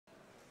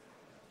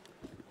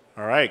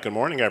All right, good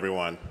morning,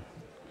 everyone.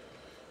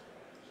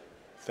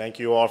 Thank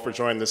you all for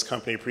joining this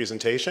company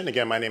presentation.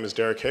 Again, my name is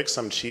Derek Hicks.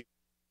 I'm Chief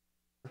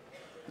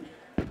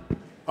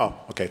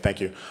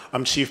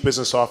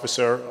Business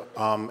Officer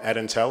at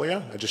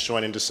Intellia. I just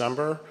joined in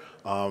December,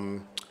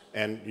 and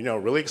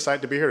really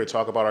excited to be here to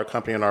talk about our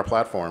company and our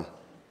platform.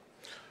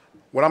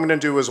 What I'm going to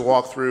do is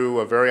walk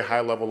through a very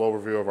high-level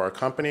overview of our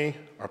company,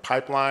 our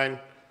pipeline,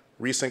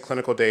 recent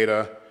clinical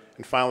data,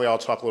 and finally, I'll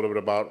talk a little bit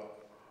about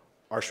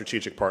our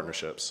strategic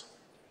partnerships.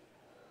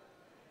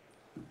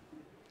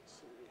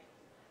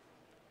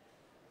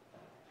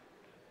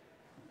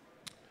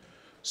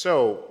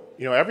 So,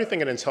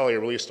 everything at Intellia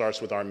really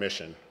starts with our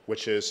mission,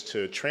 which is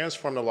to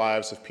transform the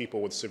lives of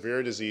people with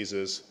severe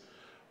diseases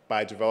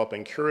by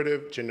developing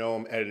curative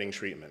genome editing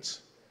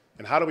treatments.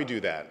 And how do we do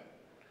that?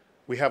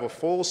 We have a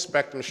full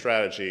spectrum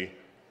strategy,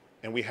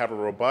 and we have a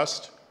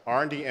robust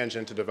R&D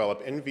engine to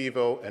develop in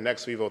vivo and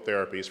ex vivo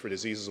therapies for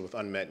diseases with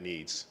unmet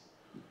needs.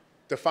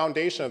 The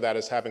foundation of that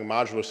is having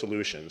modular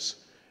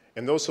solutions.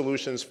 And those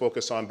solutions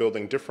focus on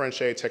building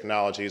differentiated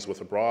technologies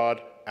with a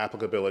broad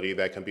applicability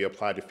that can be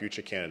applied to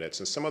future candidates.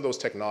 And some of those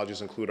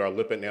technologies include our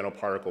lipid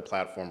nanoparticle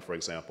platform, for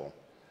example.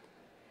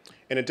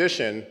 In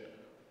addition,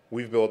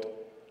 we've built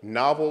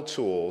novel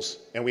tools,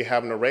 and we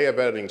have an array of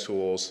editing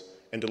tools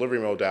and delivery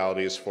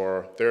modalities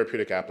for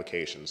therapeutic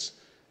applications.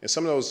 And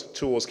some of those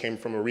tools came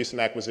from a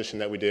recent acquisition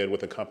that we did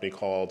with a company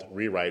called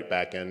Rewrite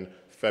back in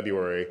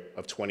February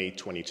of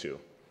 2022.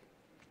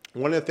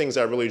 One of the things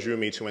that really drew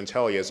me to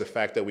Intellia is the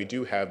fact that we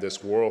do have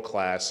this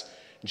world-class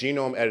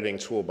genome editing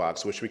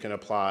toolbox, which we can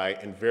apply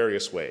in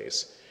various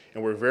ways.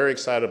 And we're very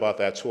excited about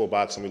that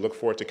toolbox, and we look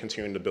forward to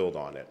continuing to build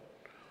on it.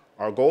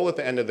 Our goal at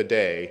the end of the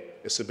day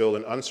is to build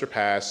an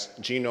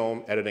unsurpassed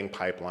genome editing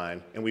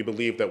pipeline, and we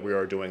believe that we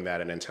are doing that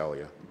in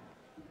Intellia.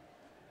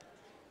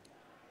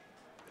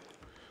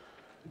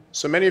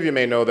 So many of you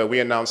may know that we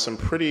announced some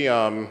pretty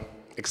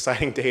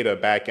exciting data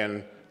back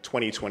in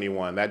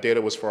 2021. That data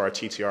was for our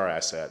TTR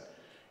asset.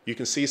 You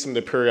can see some of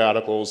the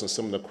periodicals and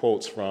some of the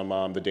quotes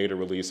from the data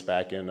released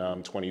back in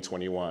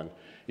 2021.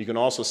 You can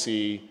also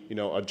see,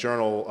 a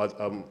journal,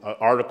 an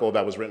article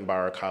that was written by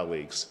our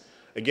colleagues.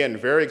 Again,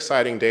 very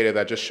exciting data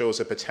that just shows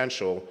the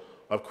potential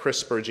of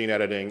CRISPR gene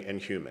editing in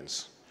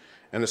humans.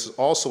 And this is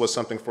also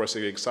something for us to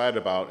get excited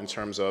about in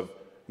terms of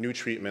new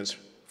treatments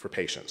for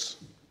patients.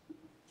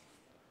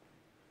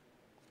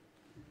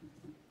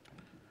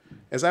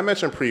 As I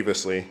mentioned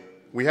previously,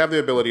 we have the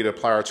ability to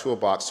apply our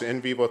toolbox to in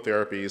vivo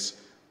therapies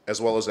as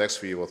well as ex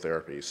vivo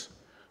therapies.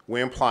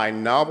 We apply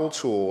novel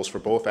tools for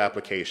both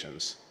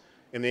applications.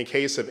 In the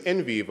case of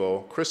in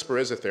vivo, CRISPR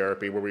is a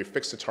therapy where we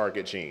fix the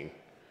target gene.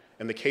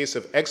 In the case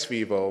of ex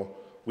vivo,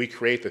 we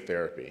create the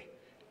therapy.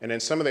 And in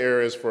some of the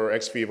areas for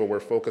ex vivo,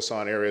 we're focused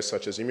on areas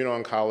such as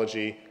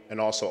immuno-oncology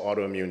and also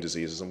autoimmune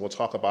diseases. And we'll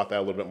talk about that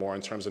a little bit more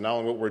in terms of not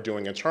only what we're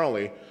doing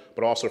internally,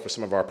 but also for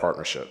some of our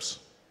partnerships.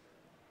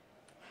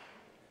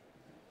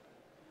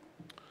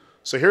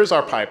 So here's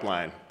our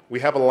pipeline. We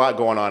have a lot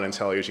going on in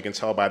Intellia, as you can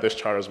tell by this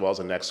chart as well as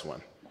the next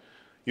one.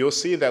 You'll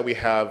see that we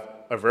have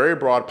a very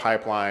broad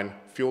pipeline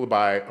fueled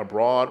by a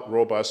broad,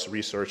 robust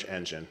research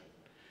engine.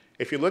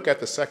 If you look at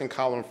the second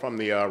column from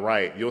the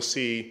right, you'll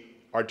see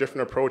our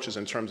different approaches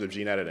in terms of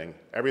gene editing,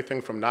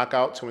 everything from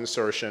knockout to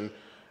insertion,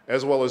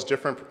 as well as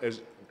different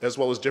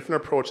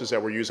approaches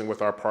that we're using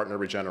with our partner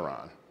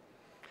Regeneron.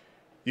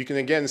 You can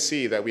again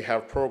see that we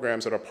have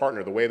programs that are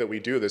partnered. The way that we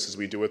do this is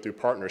we do it through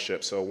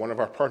partnerships. So one of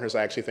our partners,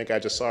 I actually think I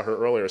just saw her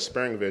earlier,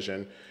 Sparing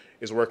Vision,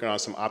 is working on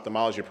some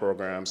ophthalmology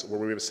programs where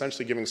we're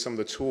essentially giving some of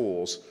the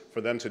tools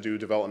for them to do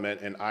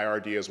development in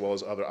IRD as well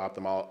as other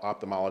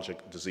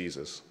ophthalmologic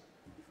diseases.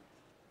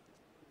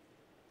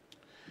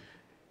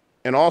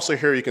 And also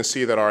here you can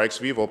see that our ex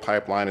vivo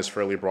pipeline is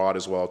fairly broad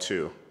as well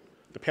too.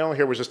 The panel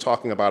here was just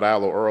talking about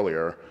allo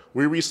earlier.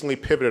 We recently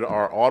pivoted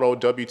our auto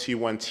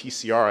WT1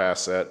 TCR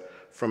asset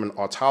from an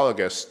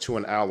autologous to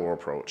an allo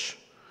approach.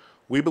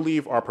 We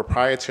believe our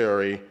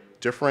proprietary,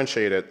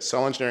 differentiated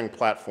cell engineering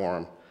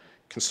platform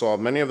can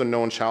solve many of the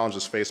known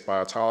challenges faced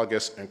by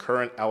autologous and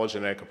current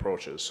allogeneic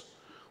approaches.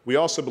 We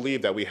also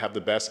believe that we have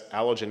the best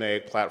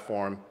allogeneic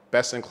platform,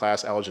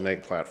 best-in-class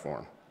allogeneic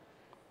platform.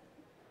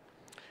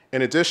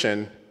 In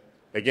addition,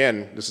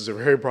 again, this is a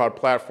very broad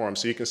platform,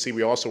 so you can see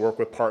we also work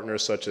with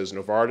partners such as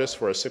Novartis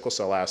for a sickle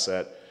cell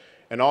asset.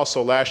 And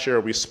also last year,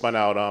 we spun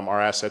out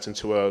our assets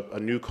into a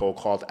new co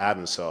called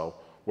Avencell,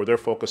 where they're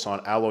focused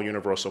on allo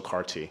universal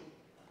CAR T.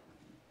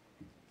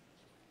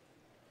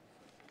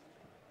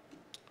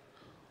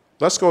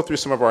 Let's go through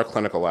some of our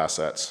clinical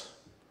assets.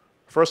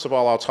 First of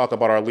all, I'll talk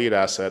about our lead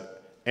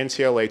asset,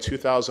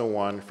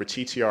 NTLA-2001 for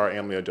TTR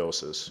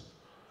amyloidosis.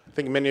 I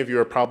think many of you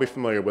are probably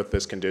familiar with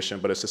this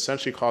condition, but it's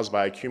essentially caused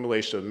by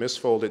accumulation of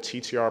misfolded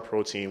TTR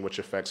protein, which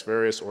affects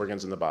various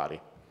organs in the body.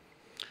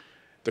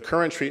 The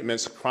current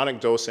treatments, chronic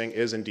dosing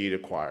is indeed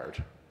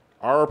required.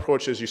 Our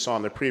approach, as you saw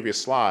on the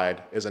previous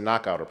slide, is a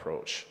knockout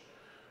approach.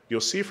 You'll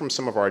see from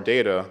some of our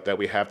data that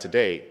we have to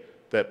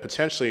date that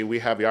potentially we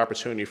have the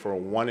opportunity for a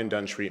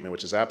one-and-done treatment,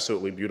 which is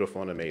absolutely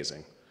beautiful and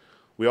amazing.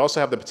 We also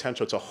have the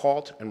potential to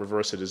halt and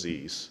reverse the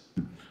disease.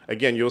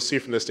 Again, you'll see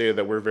from this data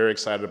that we're very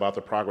excited about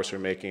the progress we're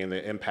making and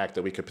the impact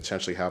that we could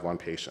potentially have on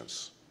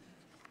patients.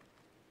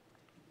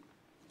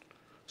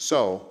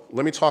 So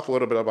let me talk a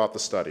little bit about the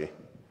study.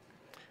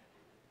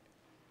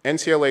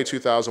 NTLA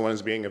 2001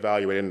 is being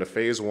evaluated in a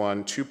phase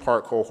 1,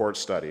 2-part cohort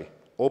study,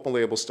 open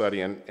label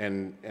study,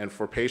 and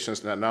for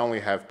patients that not only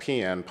have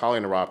PN,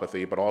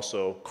 polyneuropathy, but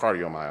also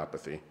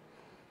cardiomyopathy.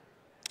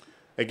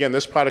 Again,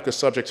 this product is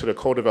subject to the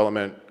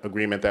co-development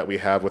agreement that we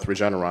have with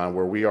Regeneron,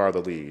 where we are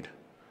the lead.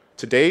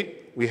 To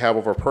date, we have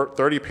over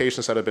 30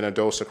 patients that have been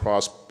dosed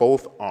across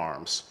both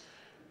arms.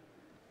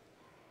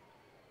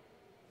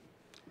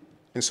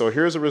 And so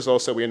here's the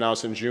results that we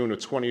announced in June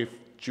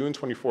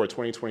 24,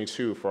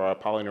 2022 for our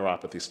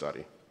polyneuropathy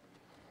study.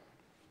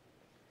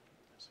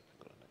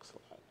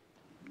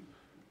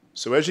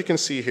 So as you can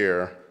see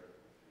here,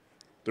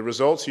 the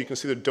results, you can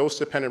see the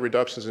dose-dependent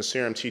reductions in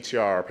serum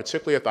TTR,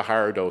 particularly at the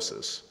higher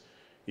doses.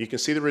 You can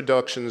see the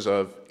reductions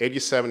of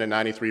 87 and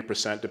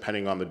 93%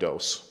 depending on the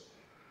dose.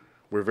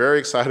 We're very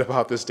excited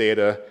about this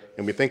data,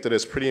 and we think that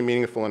it's pretty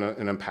meaningful and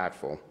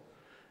impactful.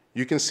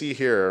 You can see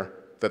here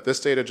that this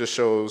data just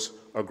shows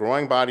a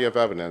growing body of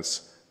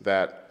evidence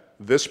that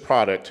this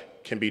product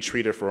can be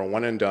treated for a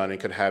one and done and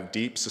could have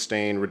deep,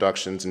 sustained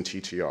reductions in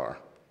TTR.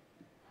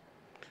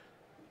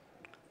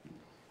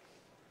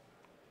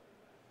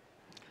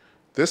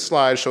 This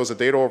slide shows the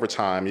data over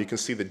time. You can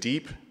see the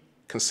deep,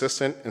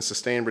 consistent, and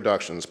sustained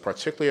reductions,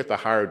 particularly at the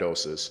higher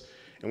doses.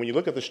 And when you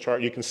look at this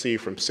chart, you can see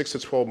from 6 to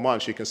 12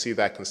 months, you can see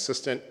that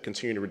consistent,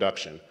 continued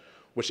reduction,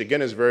 which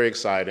again is very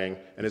exciting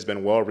and has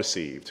been well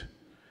received.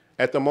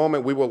 At the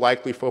moment, we will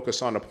likely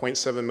focus on a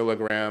 0.7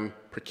 milligram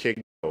per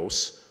kg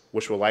dose,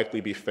 which will likely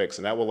be fixed,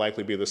 and that will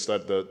likely be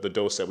the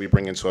dose that we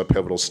bring into a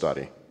pivotal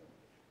study.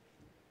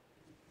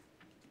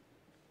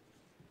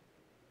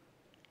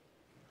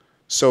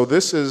 So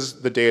this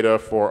is the data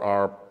for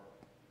our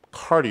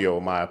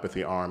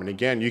cardiomyopathy arm. And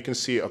again, you can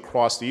see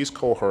across these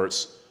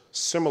cohorts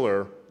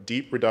similar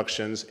deep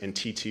reductions in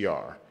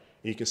TTR. And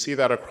you can see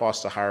that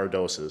across the higher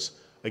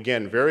doses.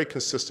 Again, very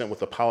consistent with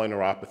the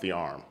polyneuropathy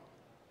arm.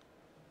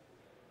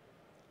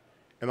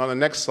 And on the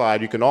next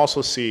slide, you can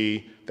also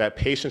see that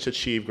patients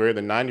achieve greater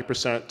than 90%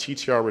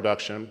 TTR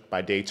reduction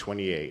by day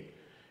 28.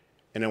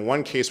 And in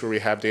one case where we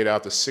have data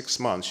out to 6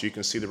 months, you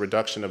can see the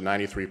reduction of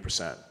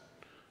 93%.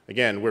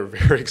 Again, we're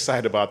very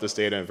excited about this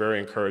data and very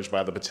encouraged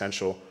by the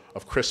potential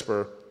of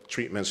CRISPR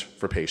treatments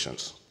for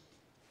patients.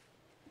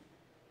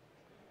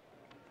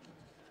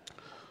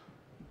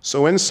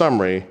 So in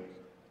summary,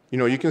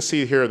 you can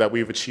see here that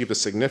we've achieved a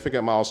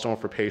significant milestone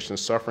for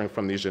patients suffering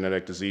from these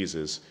genetic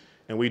diseases.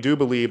 And we do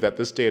believe that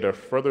this data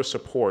further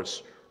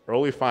supports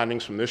early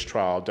findings from this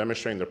trial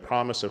demonstrating the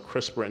promise of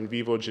CRISPR in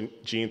vivo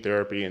gene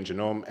therapy and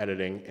genome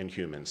editing in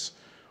humans.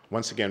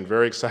 Once again,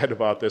 very excited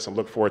about this and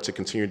look forward to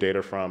continued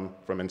data from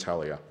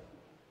Intellia.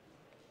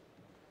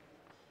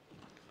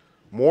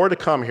 More to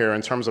come here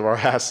in terms of our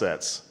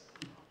assets.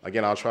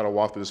 Again, I'll try to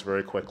walk through this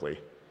very quickly.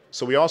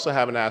 So we also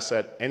have an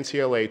asset,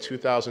 NTLA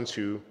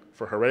 2002,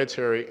 for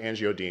hereditary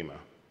angioedema.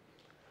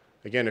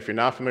 Again, if you're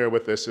not familiar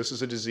with this, this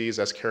is a disease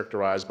that's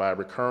characterized by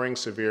recurring,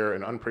 severe,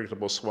 and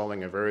unpredictable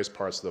swelling in various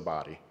parts of the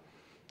body.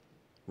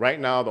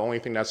 Right now, the only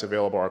thing that's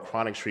available are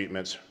chronic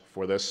treatments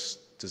for this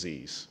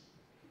disease.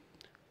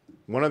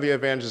 One of the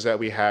advantages that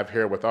we have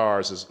here with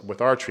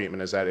our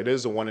treatment is that it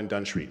is a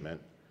one-and-done treatment,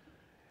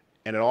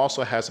 and it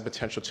also has the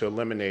potential to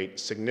eliminate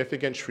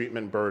significant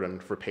treatment burden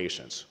for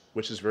patients,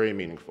 which is very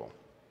meaningful.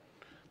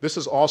 This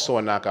is also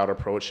a knockout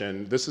approach,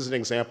 and this is an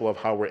example of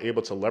how we're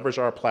able to leverage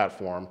our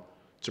platform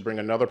to bring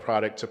another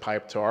product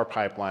to our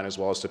pipeline as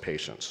well as to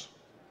patients.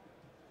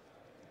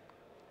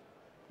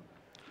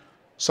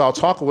 So I'll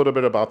talk a little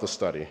bit about the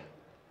study.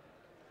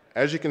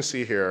 As you can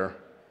see here,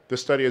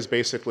 this study is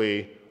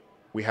basically,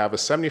 we have a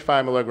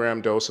 75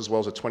 milligram dose as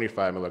well as a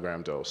 25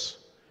 milligram dose.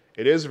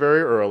 It is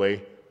very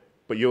early,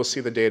 but you'll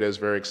see the data is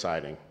very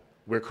exciting.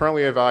 We're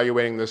currently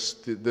evaluating this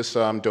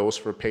dose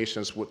for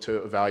patients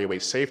to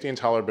evaluate safety and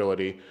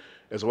tolerability,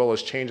 as well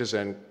as changes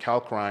in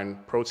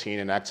kallikrein protein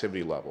and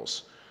activity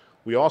levels.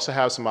 We also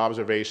have some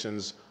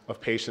observations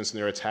of patients and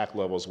their attack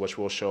levels, which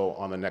we'll show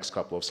on the next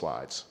couple of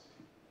slides.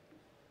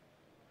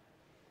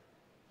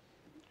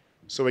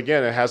 So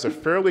again, it has a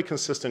fairly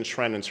consistent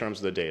trend in terms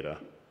of the data.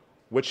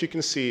 What you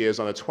can see is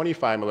on the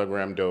 25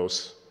 milligram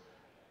dose,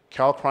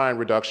 kallikrein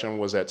reduction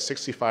was at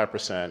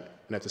 65%,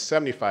 and at the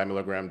 75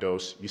 milligram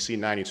dose, you see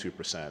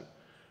 92%.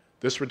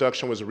 This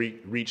reduction was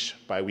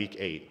reached by week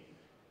 8.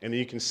 And then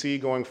you can see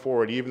going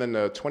forward, even in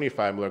the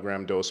 25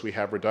 milligram dose, we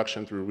have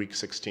reduction through week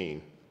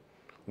 16.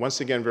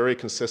 Once again, very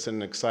consistent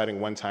and exciting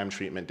one-time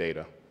treatment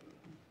data.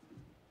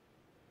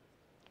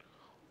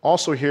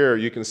 Also here,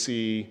 you can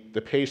see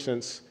the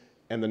patients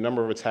and the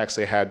number of attacks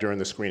they had during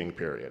the screening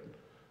period.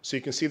 So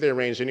you can see they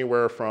range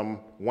anywhere from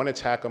 1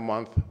 attack a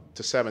month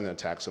to 7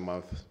 attacks a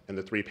month in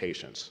the 3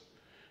 patients.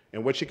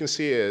 And what you can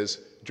see is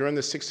during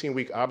the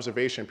 16-week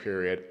observation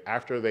period,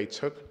 after they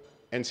took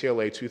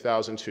NTLA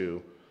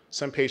 2002,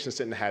 some patients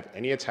didn't have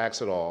any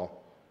attacks at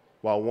all,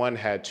 while one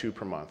had 2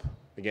 per month.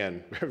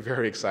 Again,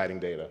 very exciting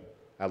data.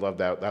 I love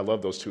that. I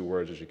love those 2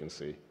 words, as you can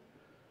see.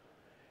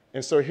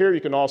 And so here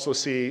you can also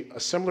see a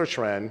similar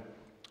trend.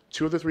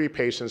 2 of the 3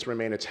 patients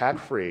remain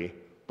attack-free,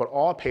 but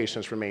all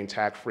patients remain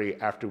attack-free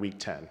after week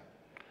 10.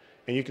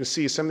 And you can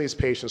see some of these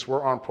patients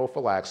were on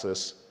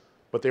prophylaxis,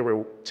 but they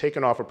were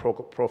taken off of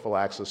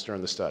prophylaxis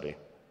during the study.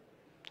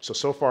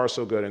 So far,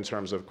 so good in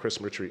terms of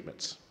CRISPR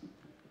treatments.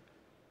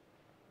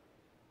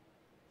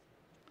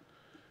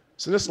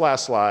 So in this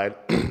last slide,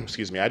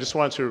 excuse me, I just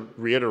wanted to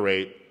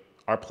reiterate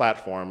our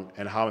platform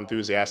and how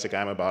enthusiastic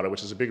I am about it,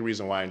 which is a big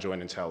reason why I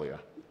joined Intellia.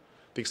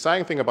 The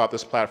exciting thing about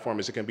this platform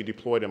is it can be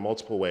deployed in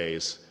multiple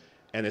ways,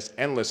 and it's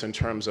endless in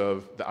terms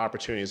of the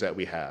opportunities that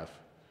we have.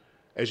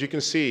 As you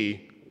can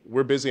see,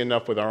 we're busy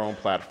enough with our own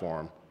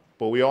platform,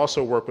 but we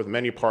also work with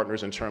many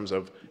partners in terms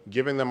of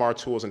giving them our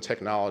tools and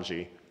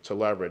technology to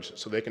leverage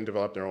so they can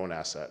develop their own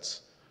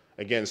assets.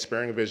 Again,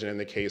 sparing vision in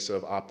the case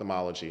of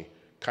ophthalmology,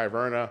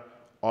 Kyverna,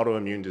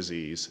 autoimmune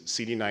disease,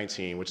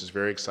 CD19, which is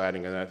very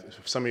exciting, and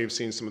if some of you have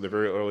seen some of the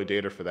very early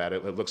data for that,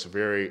 it looks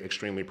very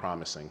extremely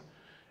promising.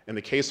 In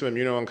the case of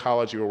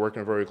immuno-oncology, we're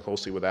working very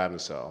closely with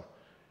Avicel,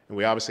 and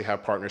we obviously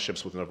have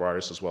partnerships with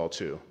Novartis as well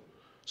too.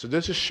 So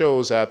this just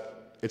shows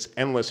that it's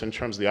endless in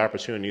terms of the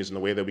opportunities and the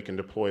way that we can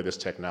deploy this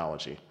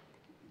technology.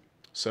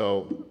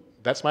 So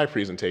that's my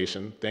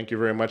presentation. Thank you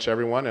very much,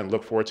 everyone, and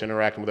look forward to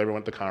interacting with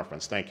everyone at the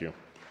conference. Thank you.